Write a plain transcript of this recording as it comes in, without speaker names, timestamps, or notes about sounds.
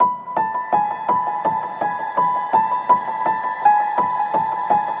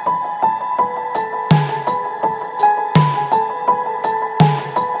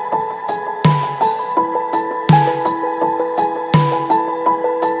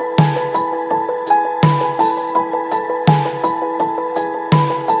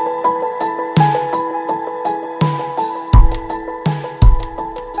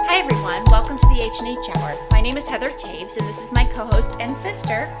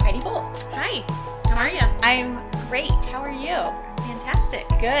Heidi Bolt. Hi, how are you? I'm great. How are you? Fantastic.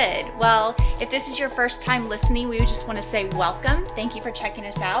 Good. Well, if this is your first time listening, we just want to say welcome. Thank you for checking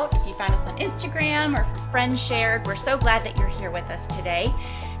us out. If you found us on Instagram or if friends shared, we're so glad that you're here with us today.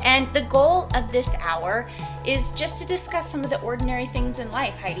 And the goal of this hour is just to discuss some of the ordinary things in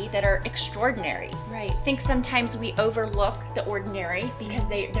life, Heidi, that are extraordinary. Right. I think sometimes we overlook the ordinary because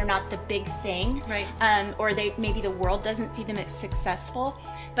they're not the big thing. Right. Or maybe the world doesn't see them as successful.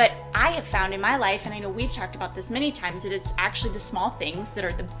 But I have found in my life, and I know we've talked about this many times, that it's actually the small things that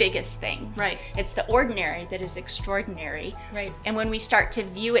are the biggest things. Right. It's the ordinary that is extraordinary. Right. And when we start to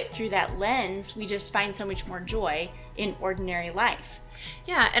view it through that lens, we just find so much more joy in ordinary life.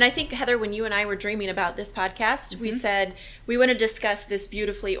 Yeah, and I think, Heather, when you and I were dreaming about this podcast, we said we want to discuss this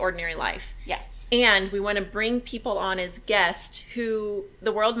beautifully ordinary life. Yes. And we want to bring people on as guests who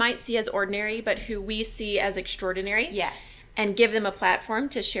the world might see as ordinary, but who we see as extraordinary. Yes. And give them a platform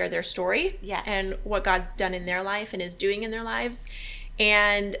to share their story. Yes. And what God's done in their life and is doing in their lives.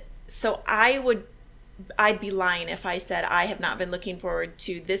 And so I'd be lying if I said I have not been looking forward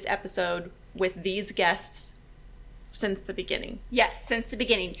to this episode with these guests since the beginning. Yes, since the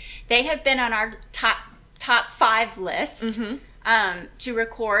beginning. They have been on our top 5 list to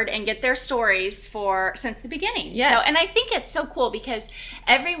record and get their stories since the beginning. Yes. So, and I think it's so cool because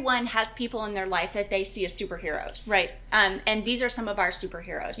everyone has people in their life that they see as superheroes. Right. And these are some of our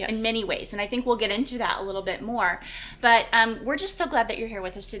superheroes Yes. in many ways. And I think we'll get into that a little bit more. But we're just so glad that you're here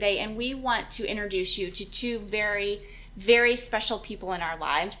with us today. And we want to introduce you to two very, very special people in our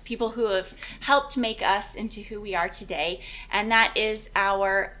lives, people who have helped make us into who we are today. And that is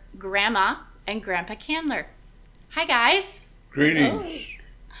our Grandma and Grandpa Candler. Hi, guys. Greetings.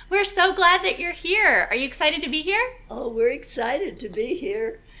 We're so glad that you're here. Are you excited to be here? Oh, we're excited to be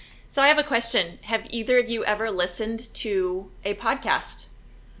here. So I have a question. Have either of you ever listened to a podcast?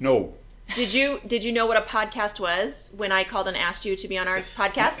 No. Did you know what a podcast was when I called and asked you to be on our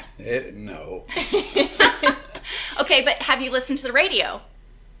podcast? No. Okay, but have you listened to the radio?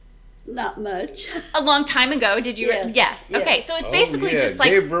 Not much. A long time ago, did you? Yes. Okay, so it's basically yeah, just like...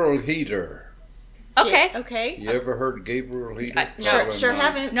 Gabriel Heather. Okay. Yeah, okay. You ever heard of Gabriel Heather? Sure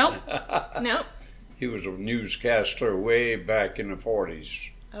haven't. Nope. Nope. He was a newscaster way back in the 40s.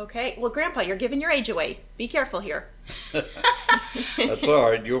 Okay. Well, Grandpa, you're giving your age away. Be careful here. That's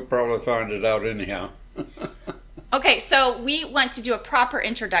all right. You'll probably find it out anyhow. Okay, so we want to do a proper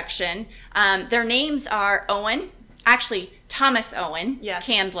introduction. Their names are Owen, actually Thomas Owen Yes.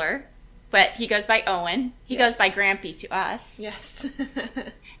 Candler, but he goes by Owen. He Yes. goes by Grampy to us. Yes.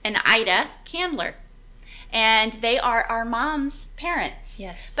 And Ida Candler. And they are our mom's parents.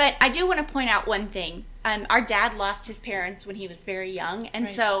 Yes. But I do want to point out one thing. Our dad lost his parents when he was very young. And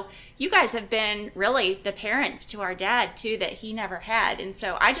Right. so you guys have been really the parents to our dad, too, that he never had. And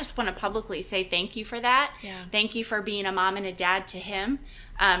so I just want to publicly say thank you for that. Yeah. Thank you for being a mom and a dad to him,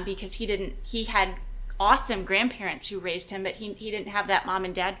 because he had awesome grandparents who raised him, but he didn't have that mom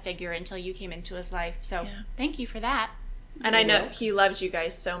and dad figure until you came into his life. So Yeah. thank you for that. And I know he loves you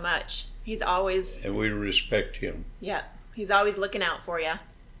guys so much. He's always, And we respect him. he's always looking out for you.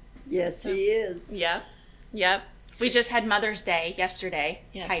 Yes, he is. Yep. Yep. We just had Mother's Day yesterday,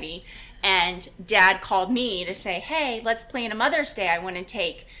 Yes. Heidi, and Dad called me to say, hey, let's plan a Mother's Day. I want to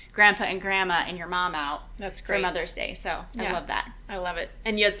take Grandpa and Grandma and your mom out That's for great. Mother's Day. So I Yeah. love that. I love it.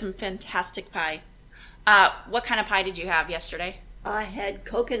 And you had some fantastic pie. What kind of pie did you have yesterday? I had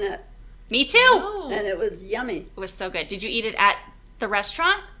coconut, Me too. Oh. and it was yummy. It was so good. Did you eat it at the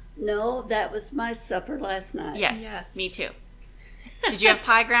restaurant? No, that was my supper last night. Yes. Yes. Me too. Did you have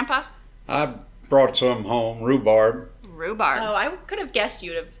pie, Grandpa? I brought some home, rhubarb. Rhubarb. Oh, I could have guessed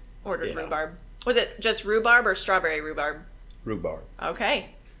you'd have ordered Yeah. rhubarb. Was it just rhubarb or strawberry rhubarb? Rhubarb. Okay.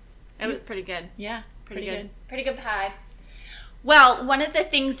 It was pretty good. Yeah. Pretty good. Pretty good pie. Well, one of the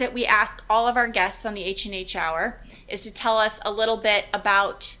things that we ask all of our guests on the H&H Hour is to tell us a little bit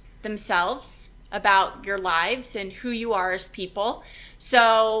about themselves, about your lives, and who you are as people.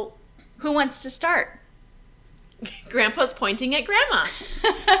 So, who wants to start? Grandpa's pointing at Grandma.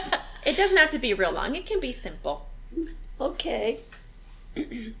 It doesn't have to be real long. It can be simple. Okay.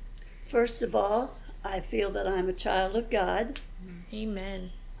 First of all, I feel that I'm a child of God.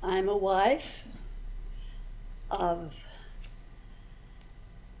 Amen. I'm a wife of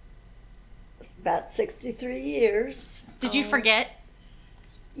about 63 years. Did you forget?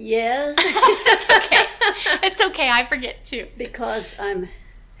 Yes, It's okay. I forget too. because I'm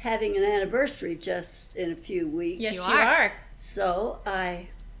having an anniversary just in a few weeks. Yes, You you are. are. So I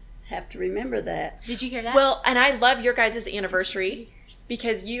have to remember that. Did you hear that? Well, and I love your guys' anniversary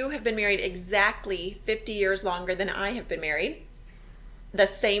because you have been married exactly 50 years longer than I have been married. the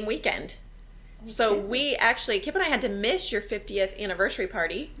same weekend. So we actually, Kip and I had to miss your 50th anniversary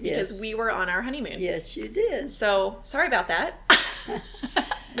party because we were on our honeymoon. Yes, you did. So sorry about that.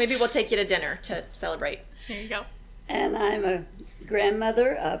 Maybe we'll take you to dinner to celebrate. There you go. And I'm a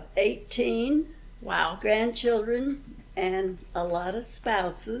grandmother of 18 Wow. grandchildren and a lot of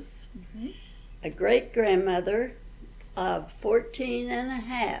spouses. A great-grandmother of 14 and a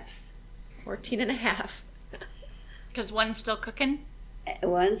half. 14 and a half. Because one's still cooking.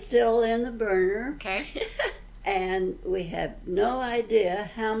 One's still in the burner. Okay. And we have no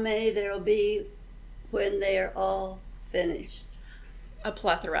idea how many there'll be when they are all finished. A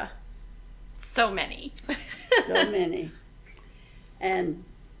plethora. So many. So many. And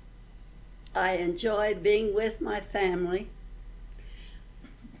I enjoy being with my family,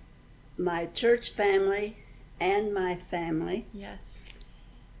 my church family, and my family. Yes.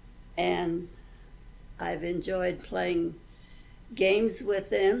 And I've enjoyed playing games with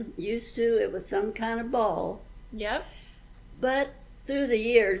them. Used to, it was some kind of ball. Yep. But through the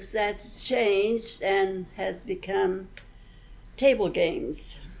years, that's changed and has become table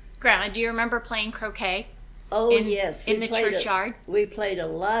games. Grandma, do you remember playing croquet? Oh, yes. In the churchyard? We played a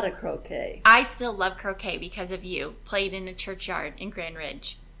lot of croquet. I still love croquet because of you. Played in the churchyard in Grand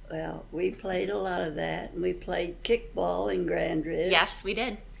Ridge. Well, we played a lot of that. And we played kickball in Grand Ridge. Yes, we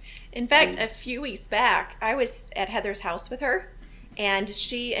did. In fact, a few weeks back, I was at Heather's house with her, and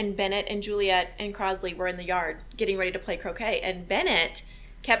she and Bennett and Juliet and Crosley were in the yard getting ready to play croquet. And Bennett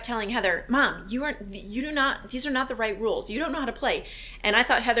kept telling Heather, "Mom, these are not the right rules. You don't know how to play." And I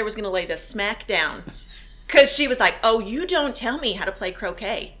thought Heather was going to lay the smack down because she was like, "Oh, you don't tell me how to play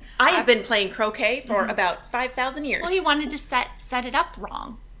croquet. I have been playing croquet for about 5,000 years." Well, he wanted to set it up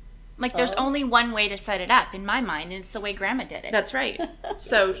wrong. Like, there's only one way to set it up, in my mind, and it's the way Grandma did it. That's right.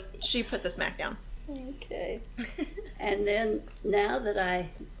 So she put the smack down. Okay. And then now that I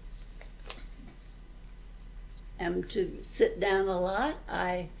am to sit down a lot,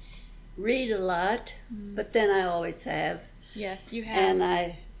 I read a lot, but then I always have. Yes, you have. And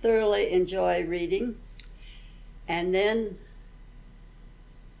I thoroughly enjoy reading. And then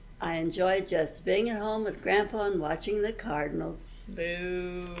I enjoy just being at home with Grandpa and watching the Cardinals.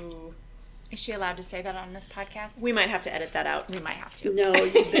 Boo. Is she allowed to say that on this podcast? We might have to edit that out. We might have to. No,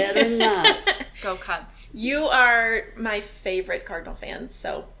 you better not. Go Cubs. You are my favorite Cardinal fans,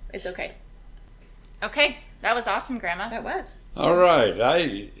 so it's okay. Okay, that was awesome, Grandma. That was. All right.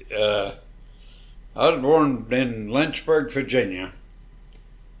 I was born in Lynchburg, Virginia,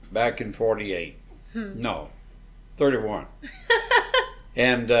 back in 48. No, 31.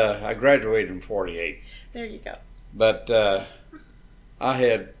 And I graduated in 48. There you go. But I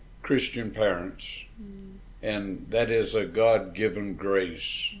had Christian parents, and that is a God-given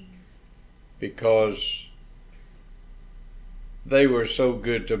grace because they were so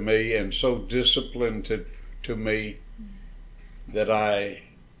good to me and so disciplined to me that I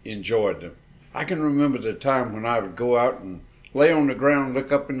enjoyed them. I can remember the time when I would go out and lay on the ground,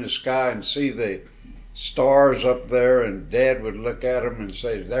 look up in the sky and see the stars up there, and Dad would look at them and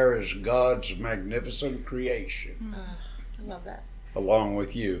say, "There is God's magnificent creation." I love that. Along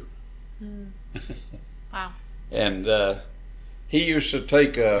with you. Wow. And he used to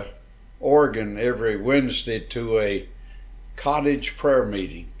take a organ every Wednesday to a cottage prayer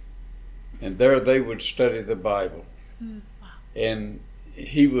meeting, and there they would study the Bible. Wow. And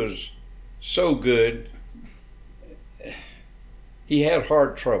he was so good. He had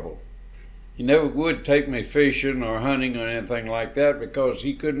heart trouble. He never would take me fishing or hunting or anything like that because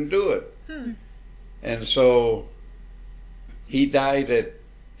he couldn't do it. And so he died at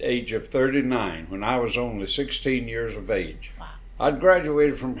the age of 39 when I was only 16 years of age. Wow. I'd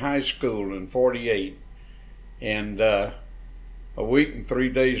graduated from high school in 48, and a week and 3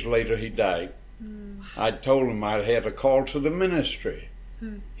 days later he died. I told him I had a call to the ministry.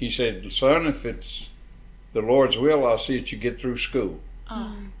 He said, "Son, if it's the Lord's will, I'll see that you get through school."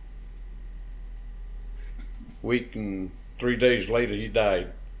 Oh. Week and 3 days later he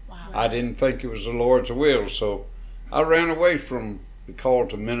died. Wow. I didn't think it was the Lord's will, so I ran away from the call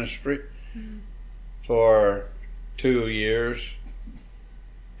to ministry for 2 years.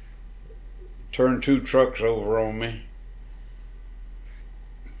 Turned 2 trucks over on me.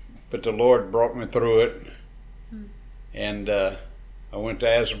 But the Lord brought me through it. And I went to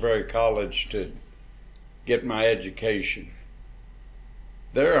Asbury College to get my education.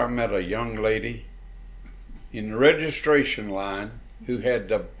 There I met a young lady in the registration line who had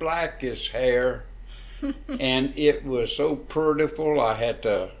the blackest hair, and it was so beautiful I had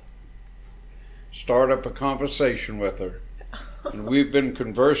to start up a conversation with her. And we've been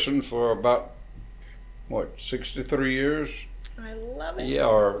conversing for about, 63 years? I love it. Yeah,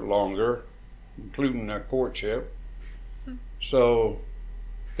 or longer, including our courtship. So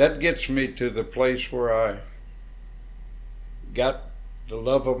that gets me to the place where I got the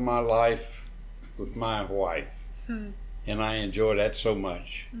love of my life with my wife. And I enjoy that so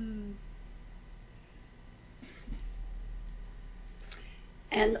much.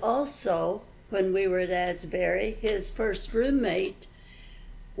 And also, when we were at Asbury, his first roommate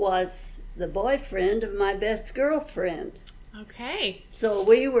was the boyfriend of my best girlfriend. Okay. So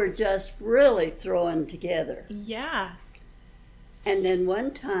we were just really thrown together. Yeah. And then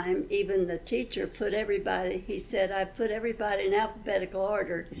one time, even the teacher put everybody, he said, I put everybody in alphabetical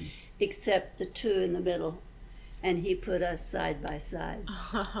order except the two in the middle. And he put us side by side.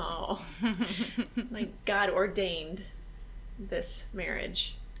 Oh. Like God ordained this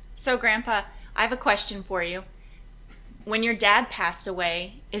marriage. So, Grandpa, I have a question for you. When your dad passed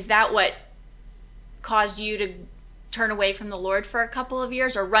away, is that what caused you to turn away from the Lord for a couple of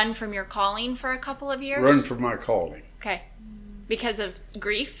years, or run from your calling for a couple of years? Run from my calling. Okay. Because of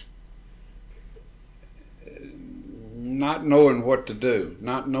grief? Not knowing what to do,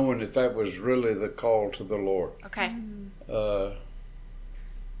 not knowing if that was really the call to the Lord. Okay.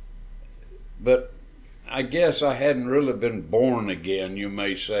 But I guess I hadn't really been born again, you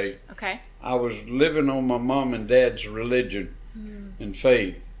may say. Okay. I was living on my mom and dad's religion and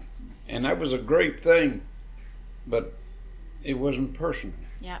faith. And that was a great thing, but it wasn't personal.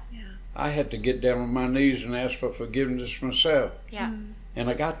 Yeah. I had to get down on my knees and ask for forgiveness myself. Yeah. And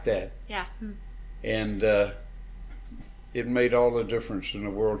I got that. Yeah. And it made all the difference in the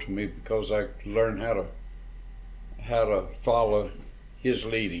world to me, because I learned how to follow his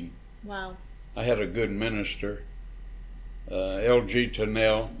leading. Wow. I had a good minister, L.G.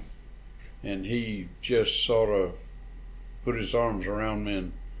 Tennell, and he just sort of put his arms around me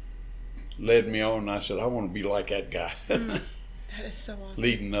and led me on. And I said, I want to be like that guy, That is so awesome.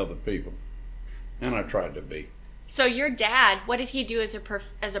 leading other people. And I tried to be. So your dad, what did he do as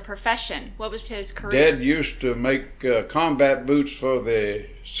a profession? What was his career? Dad used to make combat boots for the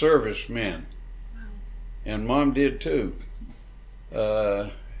servicemen. Wow. And Mom did too.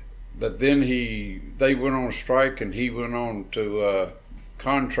 But then they went on strike, and he went on to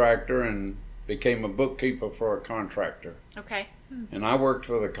contractor and became a bookkeeper for a contractor. Okay. And I worked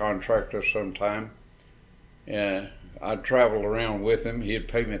for the contractor sometime. I'd travel around with him. He'd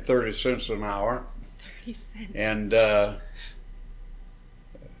pay me 30 cents an hour. 30 cents. And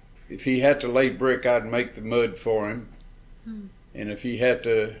if he had to lay brick, I'd make the mud for him. And if he had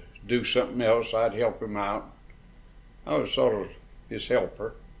to do something else, I'd help him out. I was sort of his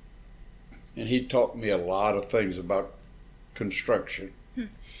helper. And he taught me a lot of things about construction.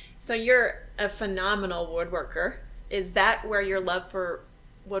 So you're a phenomenal woodworker. Is that where your love for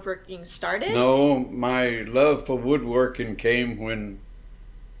woodworking started? No, my love for woodworking came when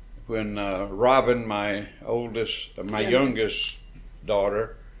Robin, my youngest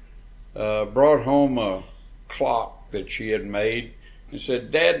daughter, brought home a clock that she had made and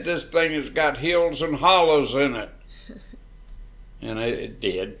said, Dad, this thing has got hills and hollows in it. And it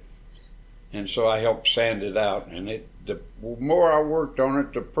did. And so I helped sand it out, and the more I worked on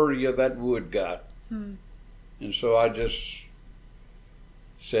it, the prettier that wood got. And so I just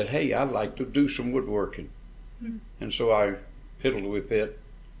said, hey, I'd like to do some woodworking. And so I piddled with it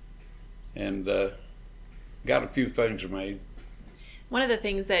and got a few things made. One of the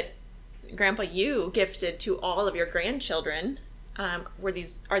things that Grandpa, you gifted to all of your grandchildren are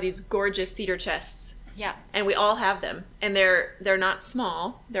these gorgeous cedar chests. Yeah. And we all have them, and they're not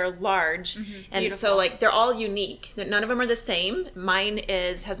small, they're large. And Beautiful. so like they're all unique. None of them are the same. Mine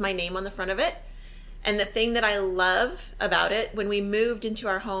has my name on the front of it. And the thing that I love about it, when we moved into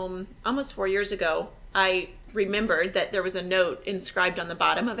our home almost 4 years ago, I remembered that there was a note inscribed on the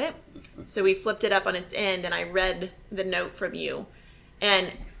bottom of it. So we flipped it up on its end, and I read the note from you.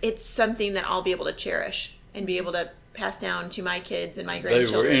 And it's something that I'll be able to cherish and be able to pass down to my kids and my They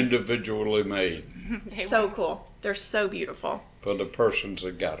grandchildren. were individually made So cool. They're so beautiful. for the persons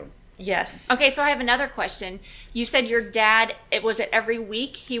that got them. Yes. Okay, so I have another question. You said your dad, was it every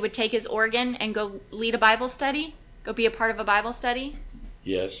week he would take his organ and go lead a Bible study? Go be a part of a Bible study?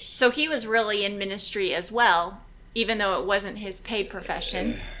 Yes. So he was really in ministry as well, even though it wasn't his paid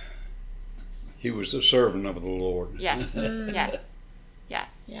profession. He was the servant of the Lord. Yes, yes,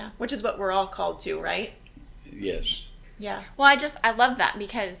 yes. Yeah. Which is what we're all called to, right? Yes. Yeah. Well, I love that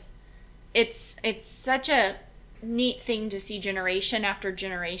because it's such a neat thing to see generation after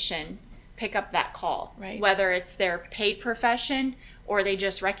generation pick up that call. Right. Whether it's their paid profession or they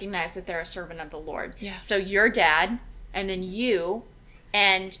just recognize that they're a servant of the Lord. Yeah. So your dad and then you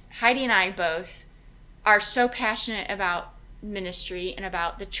and Heidi and I both are so passionate about ministry and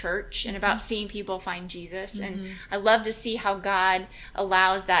about the church and about seeing people find Jesus. And I love to see how God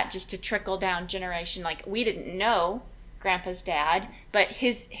allows that just to trickle down generation. Like, we didn't know Grandpa's dad, but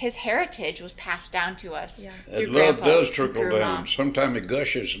his heritage was passed down to us through And Grandpa. love does trickle through down. Mom. Sometimes it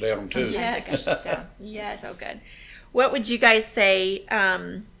gushes down too. Sometimes it gushes down. Yes. So good. What would you guys say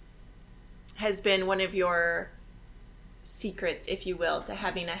has been one of your secrets, if you will, to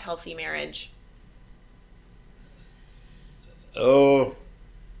having a healthy marriage? Oh,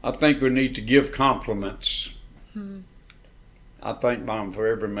 I think we need to give compliments. I thank Mom for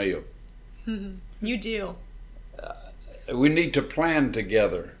every meal. You do. We need to plan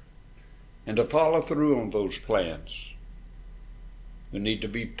together and to follow through on those plans. We need to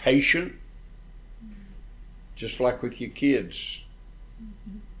be patient, just like with your kids.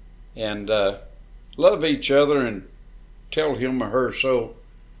 And love each other and tell him or her so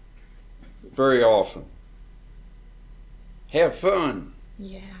very often. Have fun.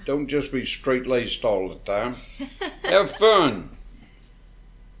 Yeah. Don't just be straight-laced all the time. Have fun.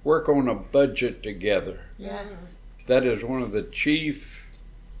 Work on a budget together. Yes. That is one of the chief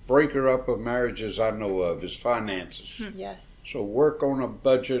breaker up of marriages I know of, is finances. Yes. So work on a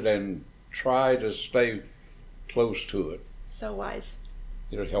budget and try to stay close to it. So wise.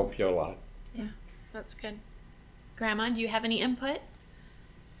 It'll help you a lot. That's good. Grandma, do you have any input?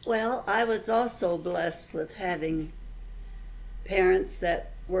 Well, I was also blessed with having parents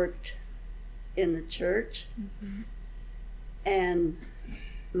that worked in the church. And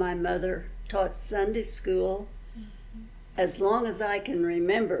my mother taught Sunday school as long as I can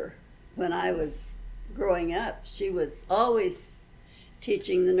remember. When I was growing up, she was always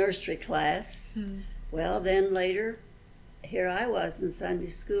teaching the nursery class. Well, then later, here I was in Sunday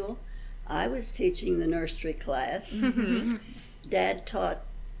school. I was teaching the nursery class. Dad taught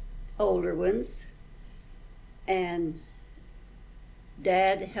older ones, and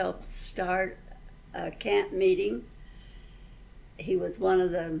Dad helped start a camp meeting. He was one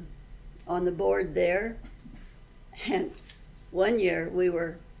of them on the board there. And one year we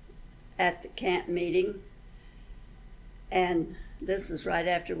were at the camp meeting, and this was right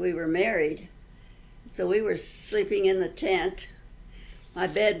after we were married. So we were sleeping in the tent. My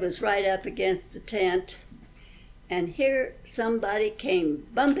bed was right up against the tent, and here somebody came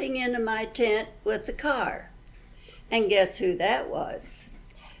bumping into my tent with the car. And guess who that was?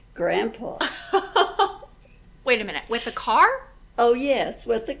 Grandpa. Wait a minute. With the car? Oh yes,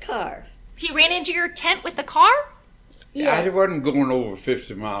 with the car. He ran into your tent with the car? I wasn't going over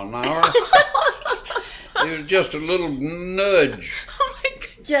 50 miles an hour. It was just a little nudge. Oh my God.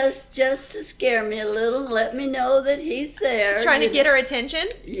 Just to scare me a little, let me know that he's there. Trying to get her attention?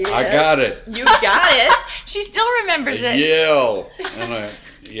 Yes. I got it. You got it. She still remembers it. Yell. And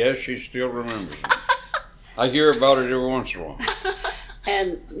yes, she still remembers it. I hear about it every once in a while.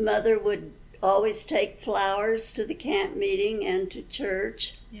 And Mother would always take flowers to the camp meeting and to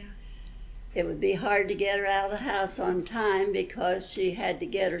church. Yeah. It would be hard to get her out of the house on time because she had to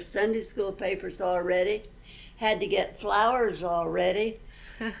get her Sunday school papers already, had to get flowers already,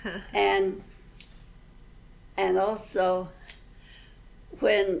 and also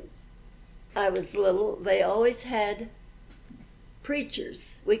when I was little, they always had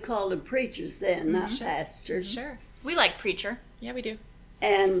preachers. We called them preachers then, not pastors. Sure. We like preacher. Yeah, we do.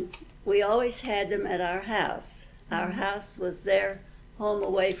 And we always had them at our house. Our house was their home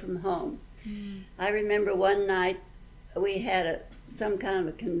away from home. I remember one night we had some kind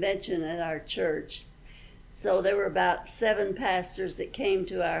of a convention at our church. So there were about 7 pastors that came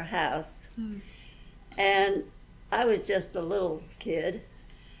to our house. And I was just a little kid.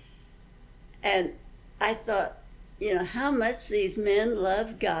 And I thought, how much these men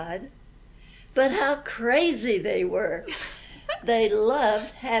love God, but how crazy they were. They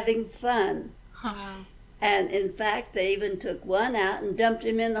loved having fun. Wow. And in fact, they even took one out and dumped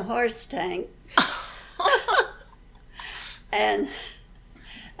him in the horse tank. And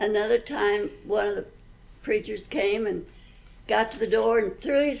another time, one of the preachers came and got to the door and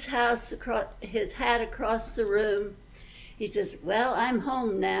threw his hat across the room. He says, "Well, I'm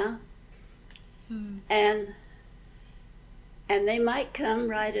home now." And they might come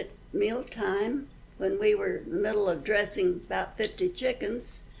right at mealtime when we were in the middle of dressing about 50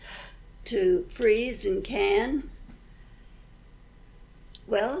 chickens to freeze and can.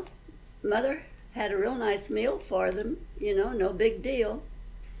 Well, Mother had a real nice meal for them, no big deal.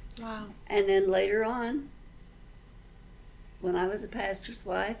 Wow. And then later on, when I was a pastor's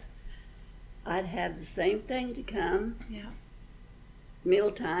wife, I'd have the same thing to come. Yeah.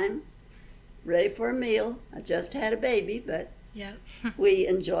 Mealtime, ready for a meal. I just had a baby, but Yeah. we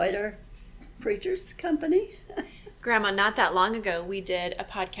enjoyed our preacher's company. Grandma, not that long ago, we did a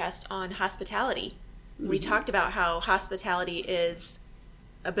podcast on hospitality. We talked about how hospitality is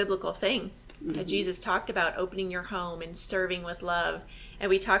a biblical thing. Jesus talked about opening your home and serving with love. And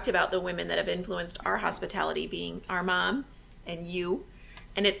we talked about the women that have influenced our hospitality, being our mom and you.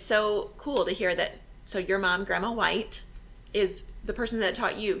 And it's so cool to hear that. So your mom, Grandma White, is the person that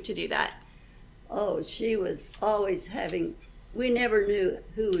taught you to do that. Oh, she was always having, we never knew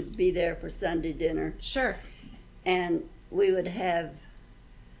who would be there for Sunday dinner. Sure. And we would have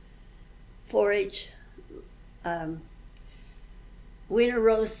 4-H wiener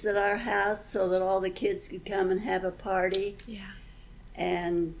roasts at our house so that all the kids could come and have a party. Yeah.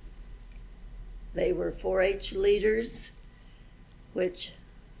 And they were 4-H leaders, which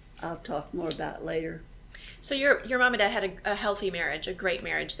I'll talk more about later. So your mom and dad had a healthy marriage, a great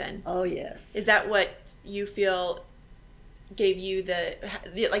marriage then. Oh, yes. Is that what you feel gave you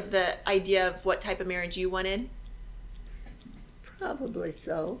the idea of what type of marriage you wanted? Probably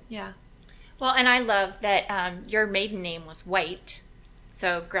so. Yeah. Well, and I love that your maiden name was White.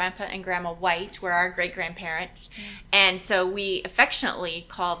 So Grandpa and Grandma White were our great-grandparents. And so we affectionately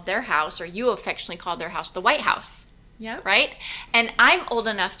called their house, or you affectionately called their house, the White House. Yep. Right? And I'm old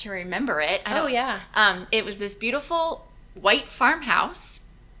enough to remember it. Yeah. It was this beautiful white farmhouse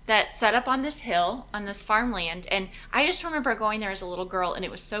that set up on this hill, on this farmland. And I just remember going there as a little girl, and it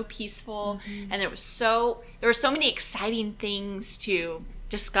was so peaceful. And there were so many exciting things to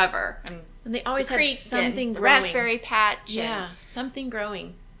discover. And they always the had creek something and the growing. raspberry patch. Yeah, something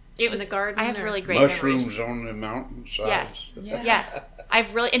growing. It was in the garden. I have really great Mushrooms memories. on the mountainside. Yes. Yeah. Yes.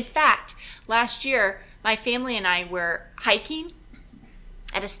 In fact, last year, my family and I were hiking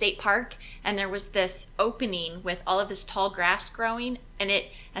at a state park, and there was this opening with all of this tall grass growing, and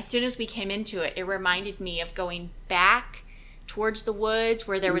as soon as we came into it, it reminded me of going back towards the woods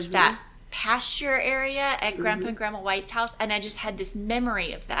where there was that pasture area at Grandpa and Grandma White's house, and I just had this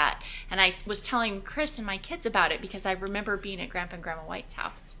memory of that. And I was telling Chris and my kids about it because I remember being at Grandpa and Grandma White's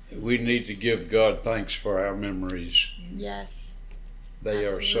house. We need to give God thanks for our memories. Yes. They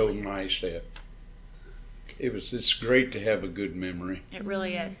Absolutely. are so nice to have. It's great to have a good memory. It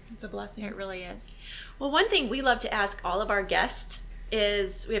really is. It's a blessing. It really is. Well, one thing we love to ask all of our guests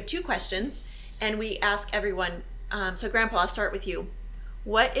is, we have 2 questions, and we ask everyone, so Grandpa, I'll start with you.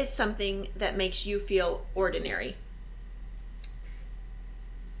 What is something that makes you feel ordinary?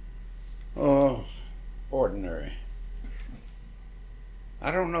 Oh, ordinary. I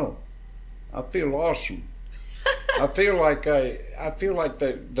don't know. I feel awesome. I feel like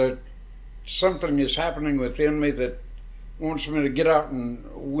that something is happening within me that wants me to get out and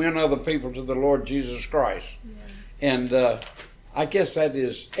win other people to the Lord Jesus Christ. Yeah. And I guess that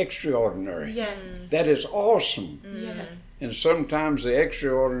is extraordinary. Yes. That is awesome. Yes. And sometimes the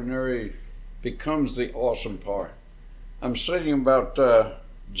extraordinary becomes the awesome part. I'm studying about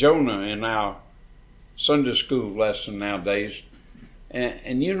Jonah in our Sunday school lesson nowadays.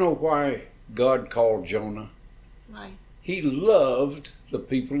 And you know why God called Jonah? Why? He loved the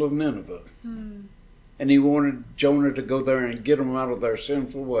people of Nineveh. And he wanted Jonah to go there and get them out of their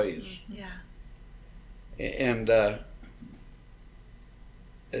sinful ways. Yeah. And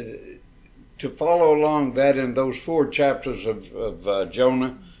to follow along that in those 4 chapters of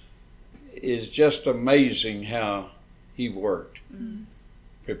Jonah is just amazing how he worked.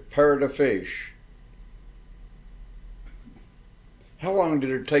 Prepared a fish. How long did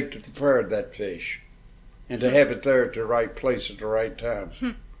it take to prepare that fish and to have it there at the right place at the right time?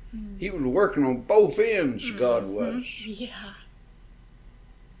 He was working on both ends, God was. Yeah.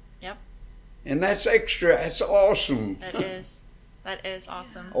 Yep. And that's extra. That's awesome. That is. That is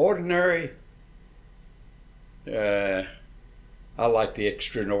awesome. Ordinary. I like the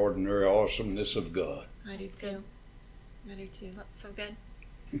extraordinary awesomeness of God. I do too. I do too. That's so good.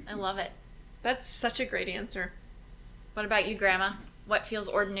 I love it. That's such a great answer. What about you, Grandma? What feels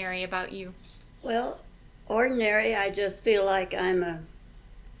ordinary about you? Well, ordinary, I just feel like I'm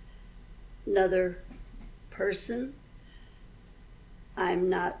another person. I'm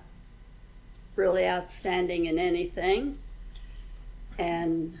not really outstanding in anything.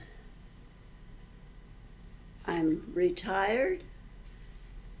 And I'm retired.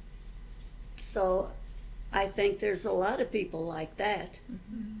 So I think there's a lot of people like that.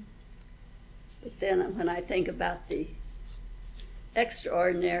 But then when I think about the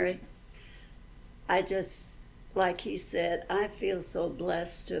extraordinary, I just, like he said, I feel so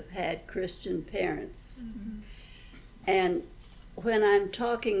blessed to have had Christian parents. And when I'm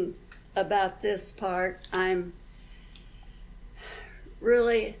talking about this part, I'm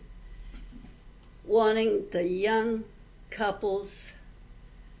really wanting the young couples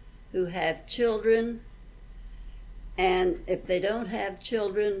who have children And if they don't have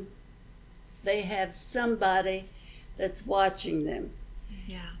children, they have somebody that's watching them.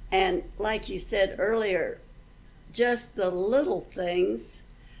 Yeah. And like you said earlier, just the little things,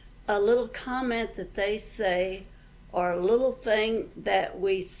 a little comment that they say, or a little thing that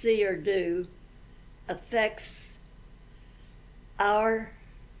we see or do affects our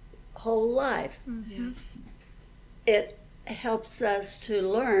whole life. Yeah. It helps us to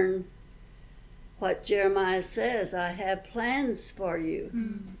learn what Jeremiah says, I have plans for you.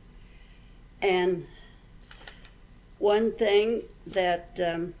 And one thing that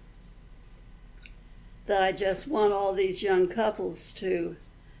that I just want all these young couples to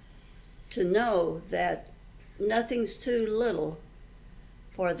know, that nothing's too little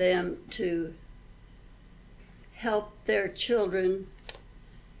for them to help their children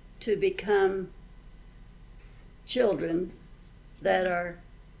to become children that are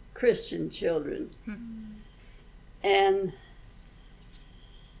Christian children. And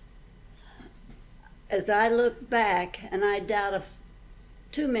as I look back, and I doubt if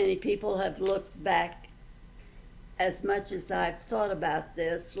too many people have looked back as much as I've thought about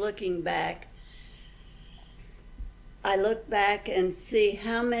this, looking back, I look back and see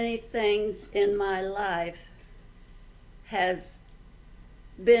how many things in my life has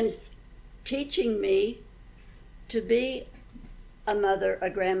been teaching me to be a mother, a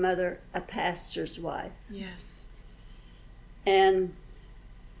grandmother, a pastor's wife. Yes. And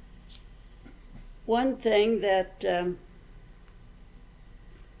one thing that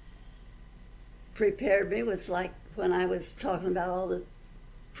prepared me was like when I was talking about all the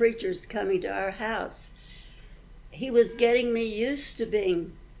preachers coming to our house. He was getting me used to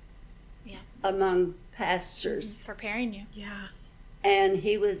being among pastors. Preparing you. Yeah. And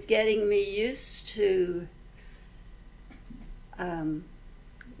he was getting me used to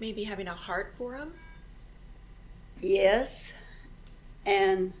Maybe having a heart for them? yes,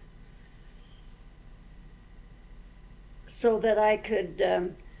 and so that I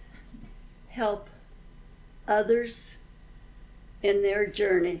could help others in their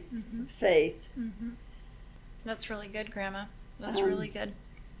journey, faith. That's really good, Grandma. That's really good.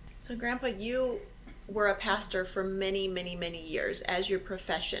 So, Grandpa, you were a pastor for many, many, many years as your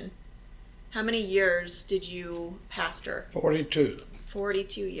profession. How many years did you pastor? 42.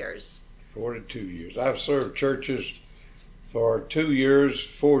 42 years. 42 years. I've served churches for 2 years,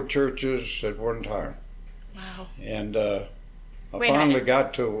 4 churches at one time. Wow. And I Wait a finally minute.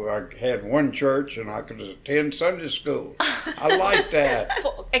 got to, I had one church and I could attend Sunday school. I like that.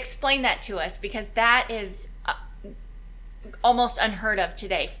 Explain that to us, because that is almost unheard of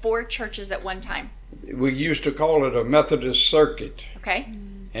today. 4 churches at one time. We used to call it a Methodist circuit, Okay?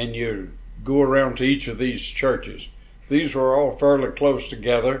 and you go around to each of these churches. These were all fairly close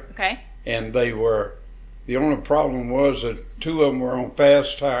together, Okay? and they were, the only problem was that 2 of them were on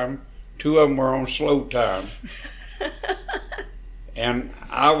fast time, 2 of them were on slow time. And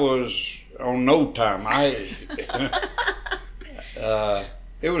I was on no time.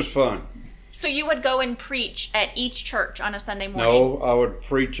 It was fun. So you would go and preach at each church on a Sunday morning? No, I would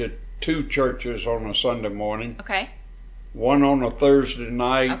preach at 2 churches on a Sunday morning, Okay? one on a Thursday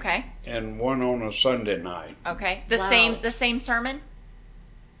night, Okay? and one on a Sunday night. Okay. Wow. The same sermon?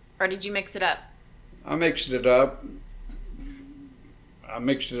 Or did you mix it up? I mixed it up. I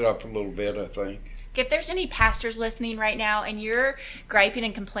mixed it up a little bit, I think. If there's any pastors listening right now and you're griping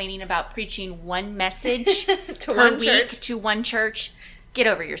and complaining about preaching one message To per one week church. to one church, get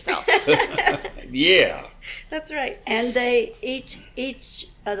over yourself. Yeah. That's right. And they each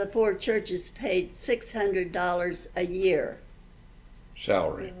of the 4 churches paid $600 a year.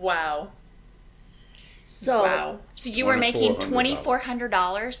 Salary. Wow. So Wow. So you were making $2,400.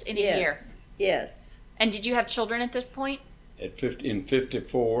 $2,400 in a year. yes, yes. And did you have children at this point? In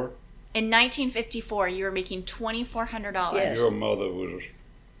 54, In 1954, you were making $2,400. Yes. your mother was,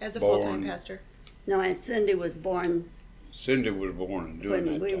 As a Born. full-time pastor. No, and Cindy was born Cindy was born during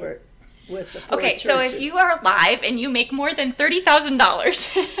when that we time. were with the 4 Okay, so if churches. you are alive and you make more than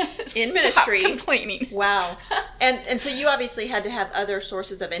 $30,000 In ministry. stop complaining. Wow. And so you obviously had to have other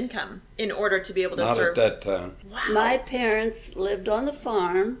sources of income in order to be able to Not serve. at that time. Wow. My parents lived on the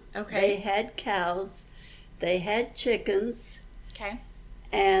farm. Okay. They had cows. They had chickens. Okay.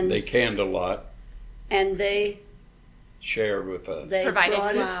 And They canned a lot, they shared with us. Provided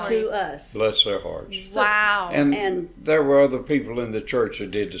brought food it for to you. us. Bless their hearts. Wow. And there were other people in the church that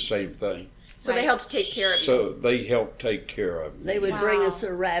did the same thing. So they Right. helped take care of you. So they helped take care of me. They would bring Wow. us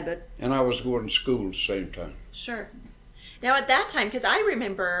a rabbit. And I was going to school at the same time. Sure. Now at that time, because I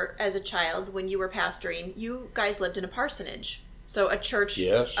remember as a child when you were pastoring, you guys lived in a parsonage. So a church,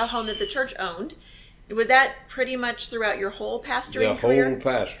 Yes. a home that the church owned. Was that pretty much throughout your whole pastoring career? The whole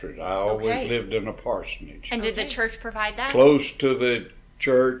pastorate. I always Okay. lived in a parsonage. And did the church provide that? Close to the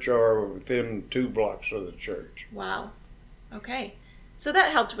church or within 2 blocks of the church. Wow. Okay. So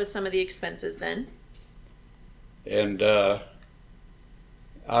that helped with some of the expenses then. And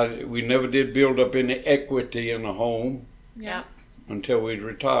we never did build up any equity in the home Yeah. until we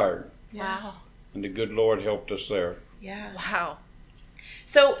retired. Wow. And the good Lord helped us there. Yeah. Wow.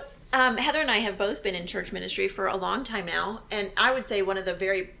 So Heather and I have both been in church ministry for a long time now, and I would say one of the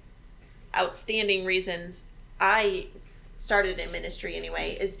very outstanding reasons I started in ministry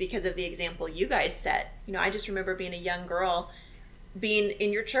anyway is because of the example you guys set. You know, I just remember being a young girl, being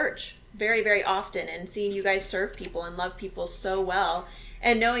in your church very, very often and seeing you guys serve people and love people so well,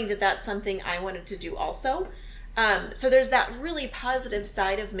 and knowing that that's something I wanted to do also. So there's that really positive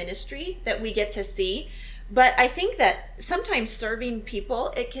side of ministry that we get to see. But I think that sometimes serving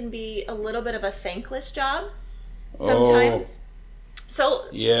people, it can be a little bit of a thankless job sometimes. So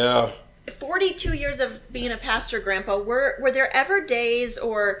Yeah. 42 years of being a pastor, Grandpa, were there ever days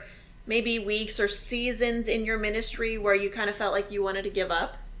or maybe weeks or seasons in your ministry where you kind of felt like you wanted to give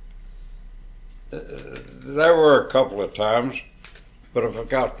up? There were a couple of times, but I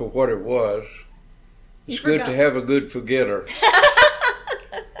forgot for what it was. It's good to have a good forgetter.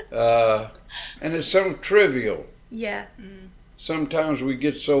 And it's so trivial. Yeah. Sometimes we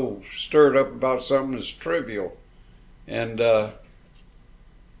get so stirred up about something that's trivial. And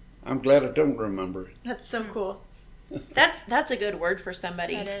I'm glad I don't remember it. That's so cool. That's a good word for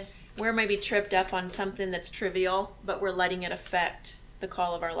somebody. It is. We're maybe tripped up on something that's trivial, but we're letting it affect the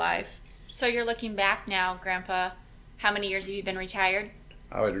call of our life. So you're looking back now, Grandpa. How many years have you been retired?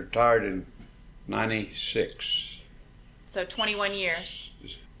 I was retired in 96. So 21 years.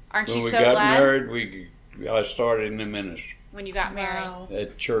 Aren't When you we so got glad married, I started in the ministry, when you got married? Wow.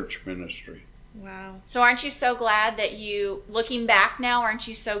 at church ministry. Wow. So aren't you so glad that you, looking back now, aren't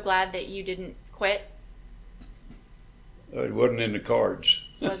you so glad that you didn't quit? It wasn't in the cards.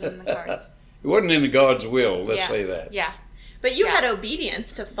 Wasn't in the cards. It wasn't in God's will, let's Yeah. say that. Yeah. But you Yeah. had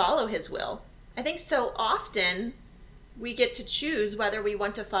obedience to follow his will. I think so often we get to choose whether we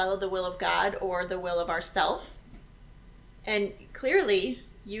want to follow the will of God or the will of ourself. And clearly,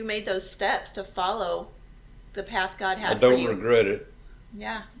 you made those steps to follow the path God I had for don't you. regret it.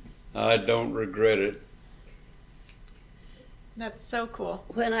 Yeah, I don't regret it. that's so cool.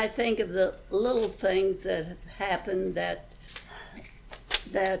 When I think of the little things that have happened that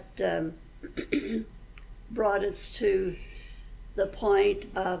brought us to the point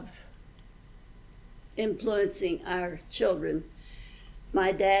of influencing our children.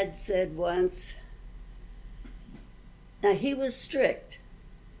 My dad said once, now he was strict,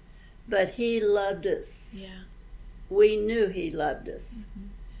 but he loved us. Yeah. We knew he loved us.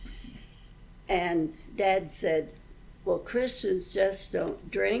 And Dad said, well, Christians just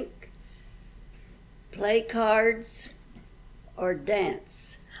don't drink, play cards, or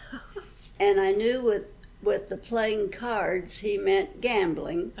dance. And I knew with the playing cards, he meant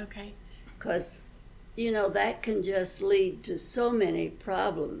gambling, Okay. because, you know, that can just lead to so many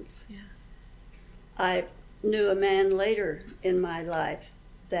problems. Yeah. I knew a man later in my life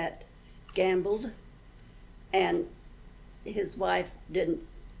that gambled, and his wife didn't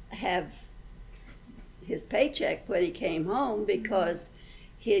have his paycheck when he came home because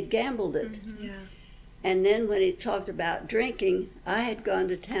he had gambled it. Yeah. And then when he talked about drinking, I had gone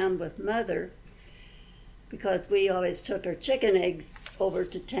to town with Mother because we always took our chicken eggs over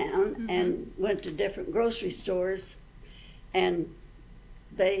to town and went to different grocery stores, and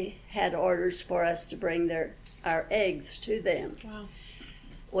they had orders for us to bring our eggs to them. Wow.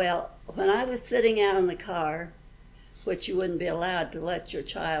 Well, when I was sitting out in the car, which you wouldn't be allowed to let your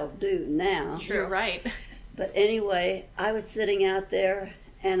child do now. You're right. But anyway, I was sitting out there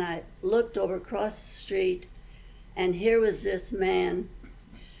and I looked over across the street, and here was this man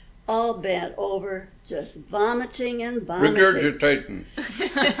all bent over, just vomiting and vomiting. Regurgitating.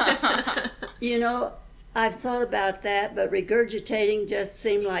 You know, I've thought about that, but regurgitating just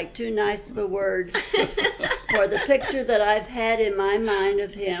seemed like too nice of a word for the picture that I've had in my mind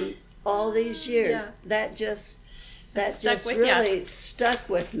of him all these years. Yeah. That just stuck with ya. really stuck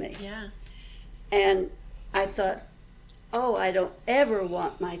with me. Yeah. And I thought, oh, I don't ever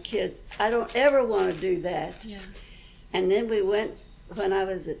want my kids, I don't ever want to do that. Yeah. And then we went, when I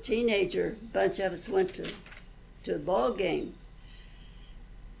was a teenager, a bunch of us went to a ball game.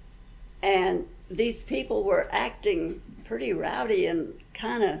 And these people were acting pretty rowdy and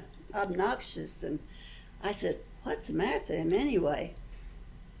kind of obnoxious. And I said, what's the matter with them anyway?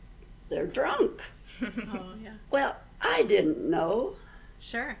 They're drunk. Oh, yeah. Well, I didn't know.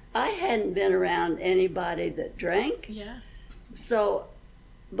 Sure. I hadn't been around anybody that drank. Yeah. So,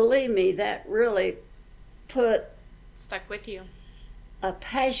 believe me, that really put Stuck with you. a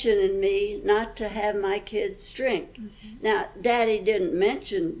passion in me not to have my kids drink. Mm-hmm. Now, Daddy didn't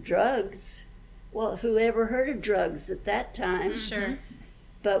mention drugs. Well, who ever heard of drugs at that time? Sure.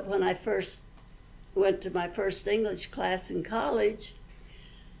 But when I first went to my first English class in college,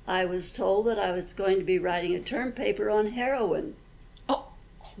 I was told that I was going to be writing a term paper on heroin. Oh,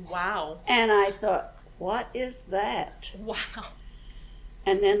 Wow. And I thought, what is that? wow.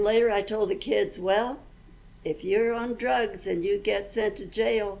 And then later I told the kids, well, if you're on drugs and you get sent to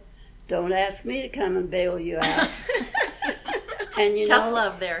jail, don't ask me to come and bail you out. And you Tough know,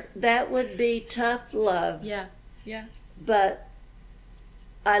 love there. that would be tough love. Yeah. Yeah. But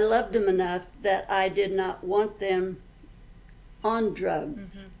I loved them enough that I did not want them on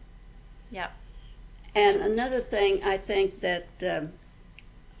drugs. Yep. And another thing I think that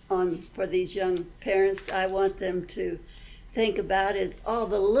for these young parents, I want them to think about is all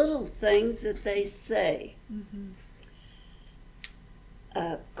the little things that they say.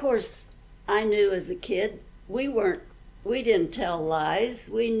 Of course, I knew as a kid we didn't tell lies.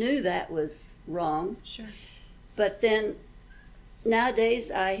 We knew that was wrong. Sure. But then nowadays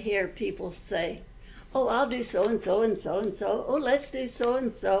I hear people say, oh, I'll do so and so and so and so. Oh, let's do so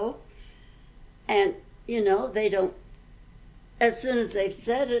and so. And, you know, they don't, as soon as they've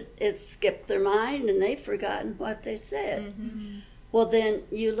said it, it skipped their mind and they've forgotten what they said. Well, then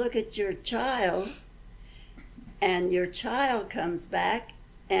you look at your child and your child comes back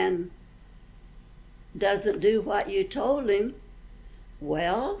and doesn't do what you told him.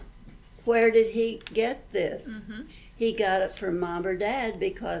 Well, where did he get this? He got it from mom or dad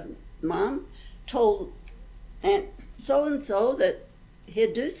because mom told and so that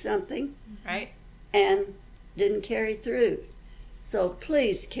he'd do something Right? and didn't carry through. So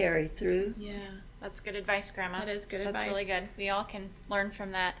please carry through. Yeah. That's good advice, Grandma. That is good That's advice. really good. We all can learn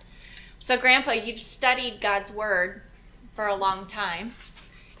from that. So, Grandpa, you've studied God's Word for a long time,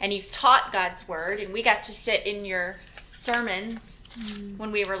 and you've taught God's Word, and we got to sit in your sermons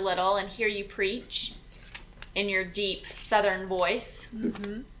when we were little and hear you preach in your deep Southern voice.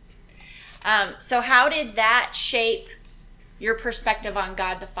 So how did that shape your perspective on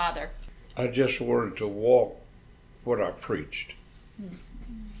God the Father? I just wanted to walk what I preached.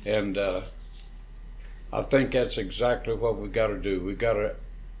 And I think that's exactly what we got to do. We got to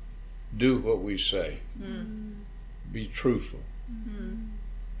do what we say. Be truthful.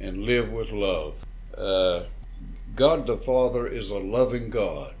 And live with love. God the Father is a loving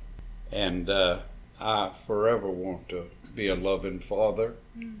God. And I forever want to be a loving father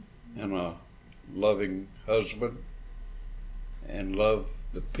and a loving husband and love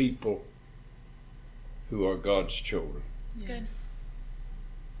the people who are God's children. That's good.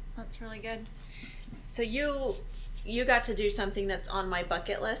 That's really good. So you got to do something that's on my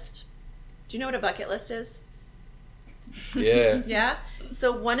bucket list. Do you know what a bucket list is? Yeah. Yeah.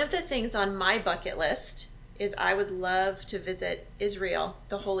 So one of the things on my bucket list is I would love to visit Israel,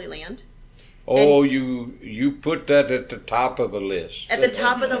 the Holy Land. Oh, you put that at the top of the list. At the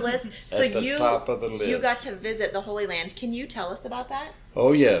top of the list. So At the top of the list. you got to visit the Holy Land. Can you tell us about that?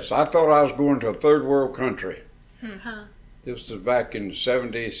 Oh, yes. I thought I was going to a third world country. Huh. This was back in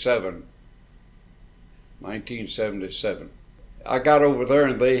 1977. I got over there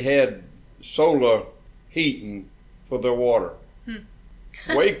and they had solar heating for their water.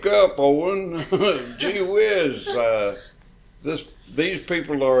 Wake up, Owen. Gee whiz. These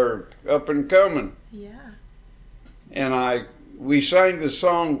people are up and coming. Yeah. And we sang the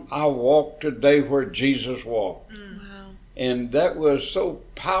song, I Walk Today Where Jesus Walked. Wow. And that was so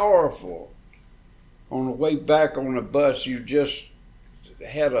powerful. On the way back on the bus, you just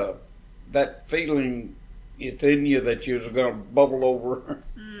had that feeling within you that you was going to bubble over.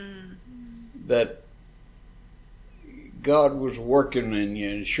 That God was working in you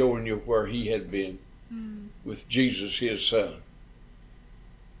and showing you where he had been with Jesus, his son.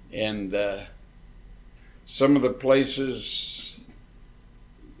 And some of the places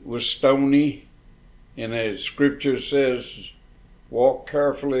was stony, and the scripture says, walk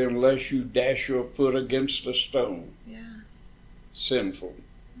carefully unless you dash your foot against a stone. Yeah. Sinful.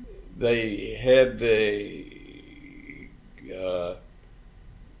 They had the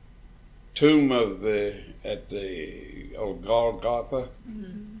tomb at the Golgotha,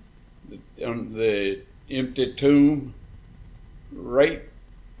 the empty tomb. Right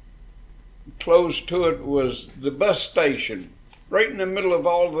close to it was the bus station, right in the middle of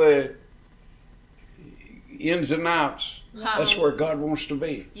all the ins and outs. Wow. That's where God wants to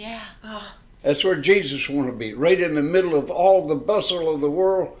be. Yeah. Oh, That's where Jesus wanted to be, right in the middle of all the bustle of the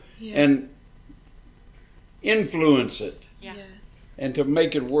world, and influence it, Yes. and to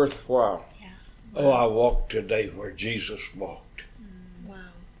make it worthwhile. Yeah. Oh, I walked today where Jesus walked. Wow.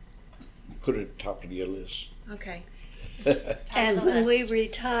 Put it at the top of your list. Okay. And when we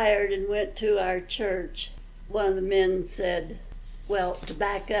retired and went to our church, one of the men said, well, to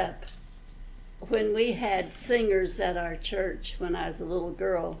back up, when we had singers at our church when I was a little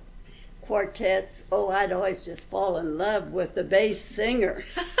girl, quartets, I'd always just fall in love with the bass singer.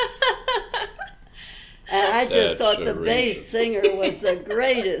 And I just thought the bass singer was the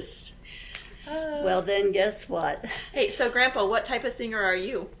greatest. Well, then guess what? Hey, so Grandpa, what type of singer are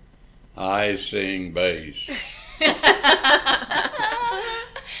you? I sing bass.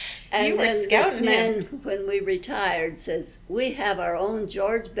 And You were then scouting this man, when we retired, says, we have our own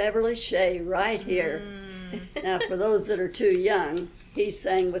George Beverly Shea right here. Now, for those that are too young, he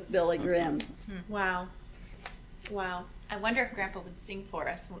sang with Billy Graham. Wow. Wow. I wonder if Grandpa would sing for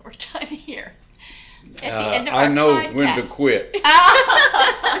us when we're done here. At the Uh, end of I our know podcast. when to quit.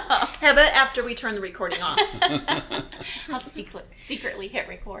 How about after we turn the recording off? I'll secretly hit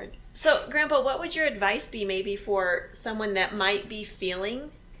record. So, Grandpa, what would your advice be maybe for someone that might be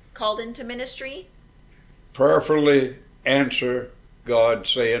feeling called into ministry? Prayerfully answer God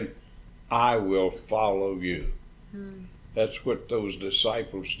saying, I will follow you. That's what those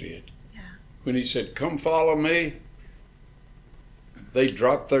disciples did. Yeah. When he said, come follow me, they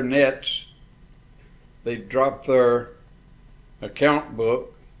dropped their nets. They dropped their account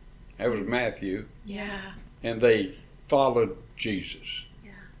book. That was Matthew. Yeah. And they followed Jesus.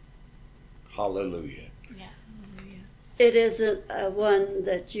 Yeah. Hallelujah. It isn't one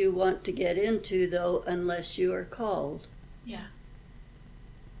that you want to get into, though, unless you are called. Yeah.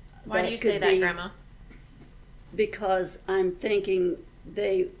 Why do you That say could that, be Grandma? Because I'm thinking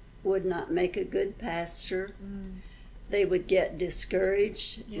they would not make a good pastor. They would get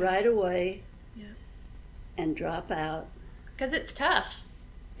discouraged right away and drop out. Because it's tough.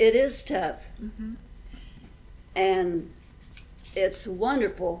 It is tough. And it's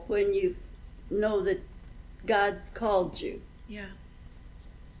wonderful when you know that God's called you. Yeah.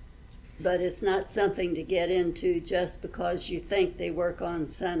 But it's not something to get into just because you think they work on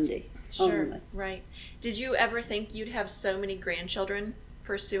Sunday. Sure. Only. Right. Did you ever think you'd have so many grandchildren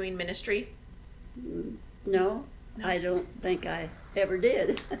pursuing ministry? No, I don't think I ever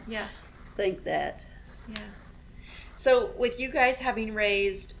did Yeah. think that. Yeah. So, with you guys having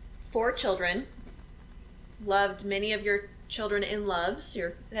raised 4 children, loved many of your children-in-loves,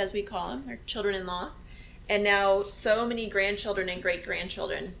 your, as we call them, or children-in-law, and now so many grandchildren and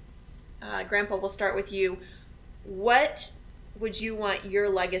great-grandchildren. Grandpa, we'll start with you. What would you want your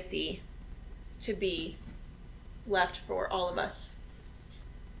legacy to be left for all of us?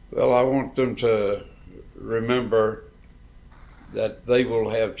 Well, I want them to remember that they will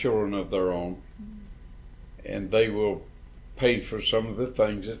have children of their own, and they will pay for some of the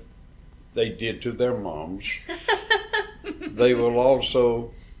things that they did to their moms. They will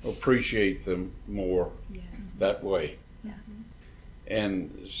also appreciate them more that way. Yeah.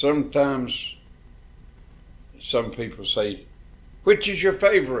 And sometimes some people say, which is your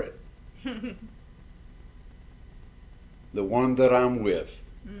favorite? The one that I'm with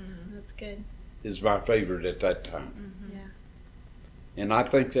That's good. is my favorite at that time. Yeah. And I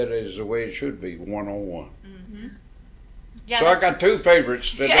think that is the way it should be, one-on-one. Yeah, So I got 2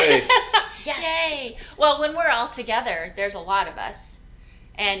 favorites today. Yes. Yay! Well, when we're all together, there's a lot of us,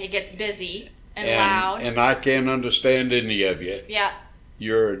 and it gets busy and loud. And I can't understand any of you. Yeah.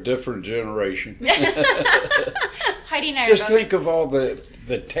 You're a different generation. Heidi and I Just are both, think of all the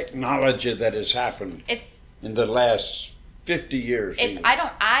technology that has happened it's in the last 50 years. it's even.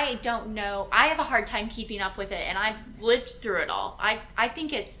 I don't know. I have a hard time keeping up with it, and I've lived through it all. I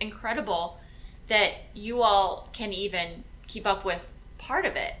think it's incredible that you all can even keep up with part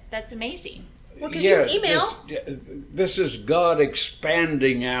of it. That's amazing. Well, because you email. This is God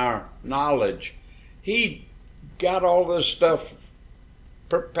expanding our knowledge. He got all this stuff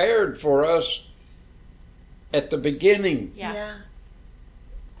prepared for us at the beginning. Yeah.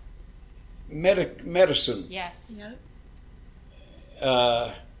 Medicine, Yes.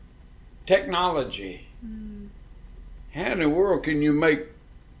 Yep. technology. How in the world can you make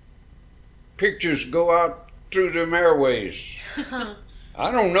pictures go out through them airways? I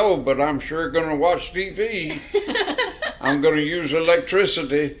don't know, but I'm sure going to watch TV. I'm going to use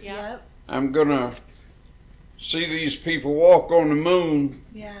electricity. Yeah. Yep. I'm going to see these people walk on the moon.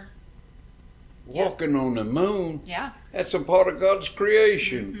 Yeah. Walking on the moon, Yeah. that's a part of God's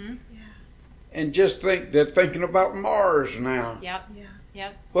creation. Mm-hmm. Yeah. And just think, they're thinking about Mars now. Yep. Yeah.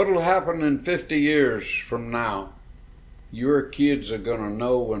 Yep. What'll happen in 50 years from now? Your kids are going to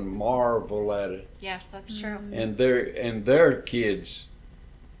know and marvel at it. Yes, that's true. And their kids.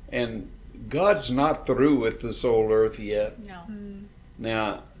 And God's not through with this old earth yet. No.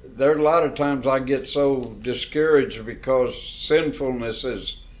 Now, there are a lot of times I get so discouraged because sinfulness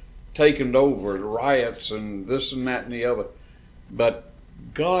has taken over, riots and this and that and the other. But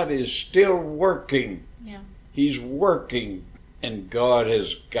God is still working. Yeah. He's working, and God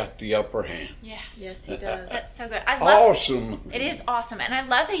has got the upper hand. Yes. Yes, he does. That's so good. I love Awesome. It is awesome. And I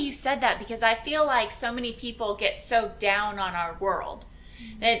love that you said that, because I feel like so many people get so down on our world.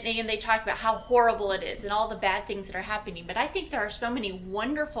 And they talk about how horrible it is and all the bad things that are happening. But I think there are so many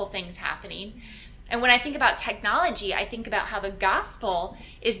wonderful things happening. And when I think about technology, I think about how the gospel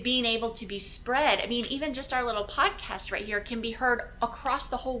is being able to be spread. I mean, even just our little podcast right here can be heard across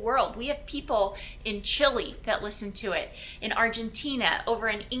the whole world. We have people in Chile that listen to it, in Argentina, over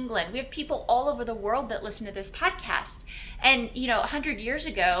in England. We have people all over the world that listen to this podcast. And, 100 years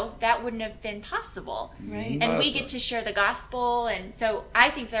ago, that wouldn't have been possible. Right. And we get to share the gospel. And so I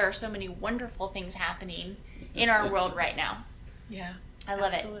think there are so many wonderful things happening in our world right now. Yeah. I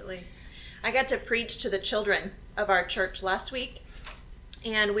love it. Absolutely. I got to preach to the children of our church last week,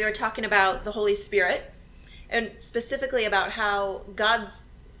 and we were talking about the Holy Spirit, and specifically about how God's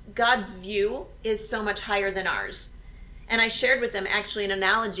view is so much higher than ours. And I shared with them actually an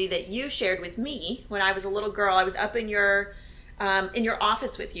analogy that you shared with me when I was a little girl. I was up in your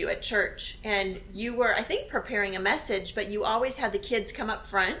office with you at church, and you were, I think, preparing a message, but you always had the kids come up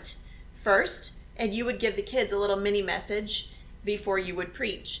front first, and you would give the kids a little mini message before you would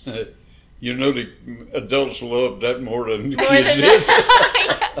preach. The adults loved that more than the kids did.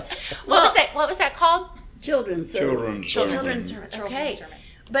 What was that called? Children's service. Children's sermon. Okay.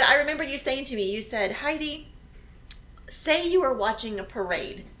 But I remember you saying to me, you said, Heidi, say you were watching a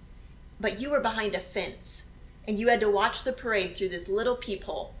parade, but you were behind a fence, and you had to watch the parade through this little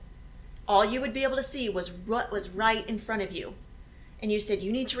peephole. All you would be able to see was what was right in front of you. And you said,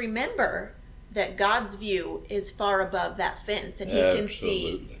 you need to remember that God's view is far above that fence, and he can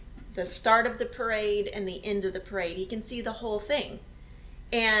see the start of the parade and the end of the parade. He can see the whole thing.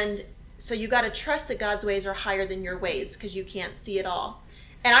 And so you got to trust that God's ways are higher than your ways, because you can't see it all.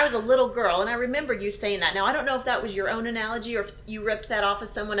 And I was a little girl, and I remember you saying that. Now, I don't know if that was your own analogy or if you ripped that off of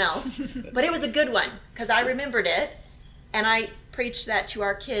someone else, but it was a good one, because I remembered it, and I preached that to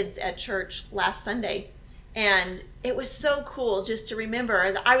our kids at church last Sunday. And it was so cool just to remember,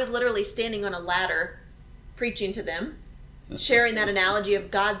 as I was literally standing on a ladder preaching to them, sharing that analogy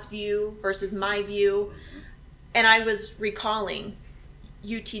of God's view versus my view. And I was recalling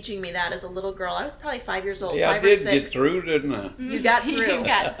you teaching me that as a little girl. I was probably 5 years old, 5 or 6. I did get through, didn't I? You got through. You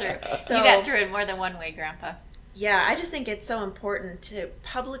got through. So, you got through in more than one way, Grandpa. Yeah, I just think it's so important to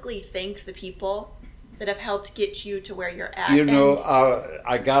publicly thank the people that have helped get you to where you're at.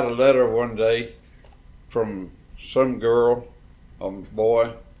 I got a letter one day from some girl, a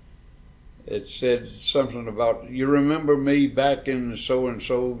boy. It said something about, you remember me back in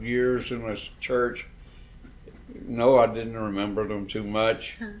so-and-so years in this church? No, I didn't remember them too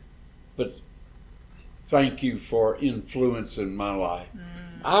much. But thank you for influencing my life.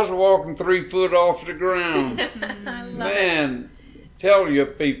 I was walking 3 foot off the ground. I love Man, tell your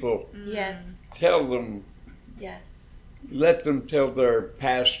people. Yes. Tell them. Yes. Let them tell their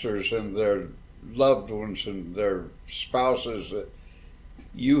pastors and their loved ones and their spouses that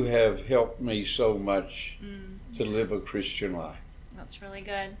you have helped me so much to live a Christian life. That's really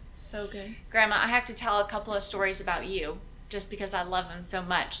good. So good. Grandma, I have to tell a couple of stories about you, just because I love them so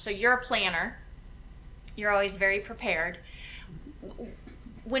much. So you're a planner. You're always very prepared.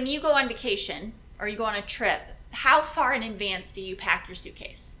 When you go on vacation or you go on a trip, how far in advance do you pack your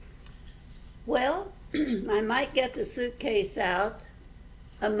suitcase? Well, I might get the suitcase out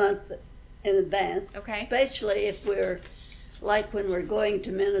a month in advance. Okay. Especially if we're, like when we're going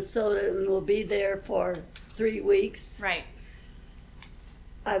to Minnesota and we'll be there for 3 weeks. Right.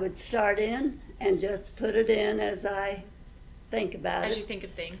 I would start in and just put it in as I think about As it. you think of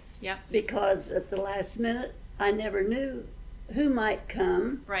things. Yep. Because at the last minute, I never knew who might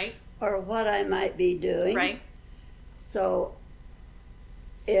come Right. or what I might be doing. Right. So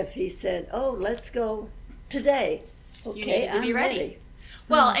if he said, oh, let's go today, You okay, needed to I'm be ready.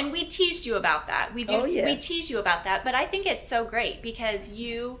 Well, and we teased you about that. We do. Oh, yes. We tease you about that, but I think it's so great because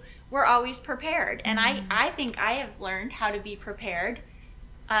you were always prepared, and I think I have learned how to be prepared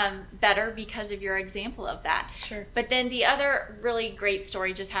better because of your example of that. Sure. But then the other really great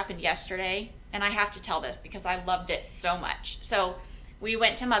story just happened yesterday, and I have to tell this because I loved it so much. So we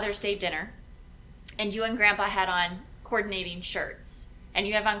went to Mother's Day dinner, and you and Grandpa had on coordinating shirts. and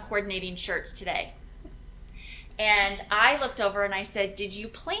you have on coordinating shirts today. And I looked over and I said, did you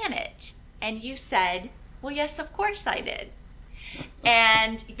plan it? And you said, well, yes, of course I did.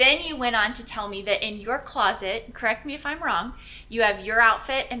 And then you went on to tell me that in your closet, correct me if I'm wrong, you have your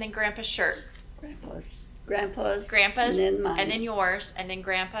outfit and then Grandpa's shirt. Grandpa's, and then mine. and then yours, and then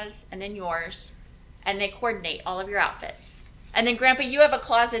Grandpa's, and then yours. And they coordinate all of your outfits. And then Grandpa, you have a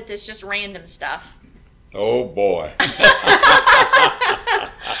closet that's just random stuff. Oh boy.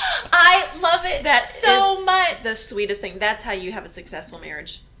 I love it so much. The sweetest thing. That's how you have a successful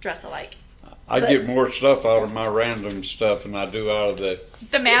marriage. Dress alike. I get more stuff out of my random stuff than I do out of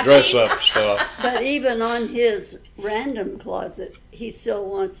the matching dress up stuff. But even on his random closet, he still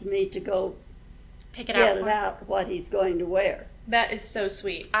wants me to go Pick it get it out what he's going to wear. That is so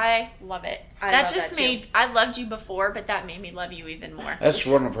sweet. I love it. I loved you before, but that made me love you even more. That's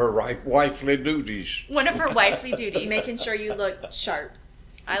one of her wifely duties. One of her wifely duties. Making sure you look sharp.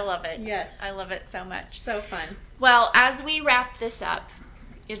 I love it. Yes. I love it so much. So fun. Well, as we wrap this up,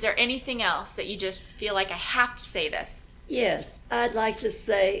 is there anything else that you just feel like I have to say this? Yes, I'd like to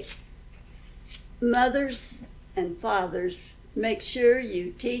say, mothers and fathers, make sure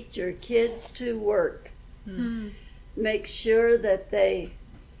you teach your kids to work. Make sure that they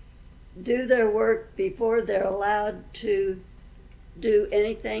do their work before they're allowed to do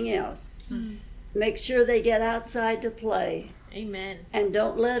anything else. Make sure they get outside to play. Amen. And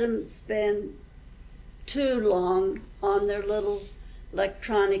don't let them spend too long on their little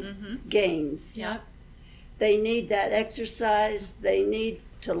electronic games. Yep. They need that exercise. They need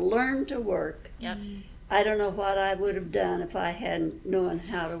to learn to work. Yep. I don't know what I would have done if I hadn't known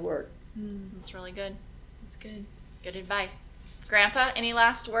how to work. That's really good. That's good. Good advice. Grandpa, any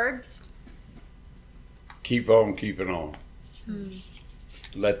last words? Keep on keeping on.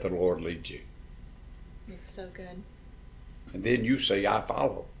 Let the Lord lead you. It's so good. And then you say, I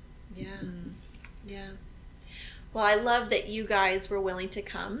follow. Yeah. Yeah. Well, I love that you guys were willing to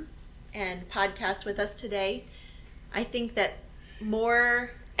come and podcast with us today. I think that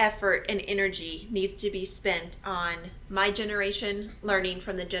more effort and energy needs to be spent on my generation learning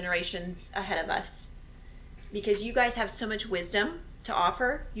from the generations ahead of us. Because you guys have so much wisdom to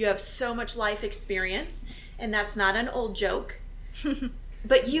offer. You have so much life experience. And that's not an old joke.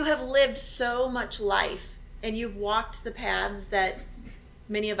 But you have lived so much life. And you've walked the paths that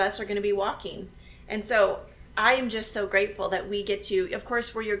many of us are going to be walking. And so I am just so grateful that we get to, of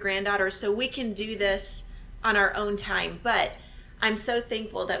course, we're your granddaughters, so we can do this on our own time. But I'm so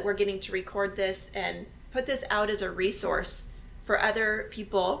thankful that we're getting to record this and put this out as a resource for other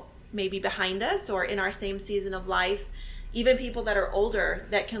people, maybe behind us or in our same season of life, even people that are older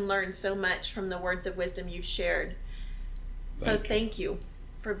that can learn so much from the words of wisdom you've shared. So thank you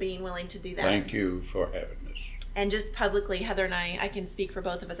for being willing to do that. Thank you for having us. And just publicly, Heather and I can speak for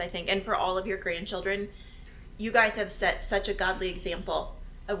both of us, I think, and for all of your grandchildren, you guys have set such a godly example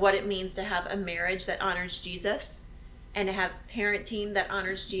of what it means to have a marriage that honors Jesus and to have parenting that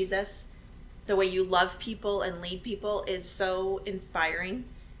honors Jesus. The way you love people and lead people is so inspiring,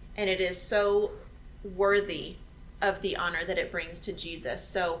 and it is so worthy of the honor that it brings to Jesus.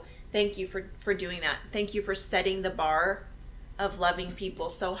 So thank you for doing that. Thank you for setting the bar of loving people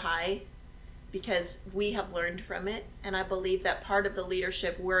so high, because we have learned from it. And I believe that part of the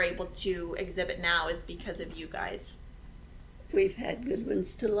leadership we're able to exhibit now is because of you guys. We've had good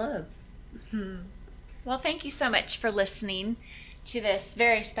ones to love. Well, thank you so much for listening to this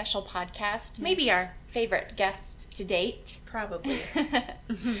very special podcast. Maybe our favorite guest to date. Probably.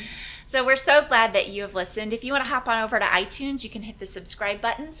 So we're so glad that you have listened. If you want to hop on over to iTunes, you can hit the subscribe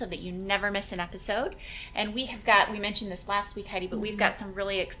button so that you never miss an episode. And we mentioned this last week, Heidi, but we've got some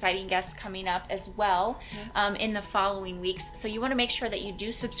really exciting guests coming up as well in the following weeks. So you want to make sure that you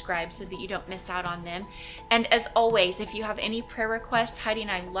do subscribe so that you don't miss out on them. And as always, if you have any prayer requests, Heidi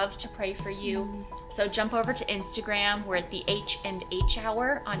and I love to pray for you. So jump over to Instagram. We're at the H&H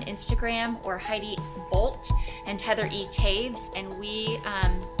Hour on Instagram, or Heidi Bolt and Heather E. Taves, and we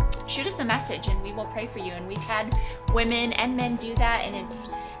shoot us a message and we will pray for you. And we've had women and men do that, and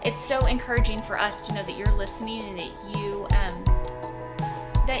it's so encouraging for us to know that you're listening and that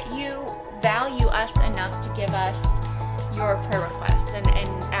you value us enough to give us your prayer requests and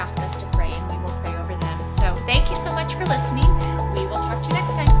ask us to pray, and we will pray over them. So thank you so much for listening. We will talk to you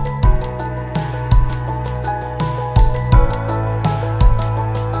next time.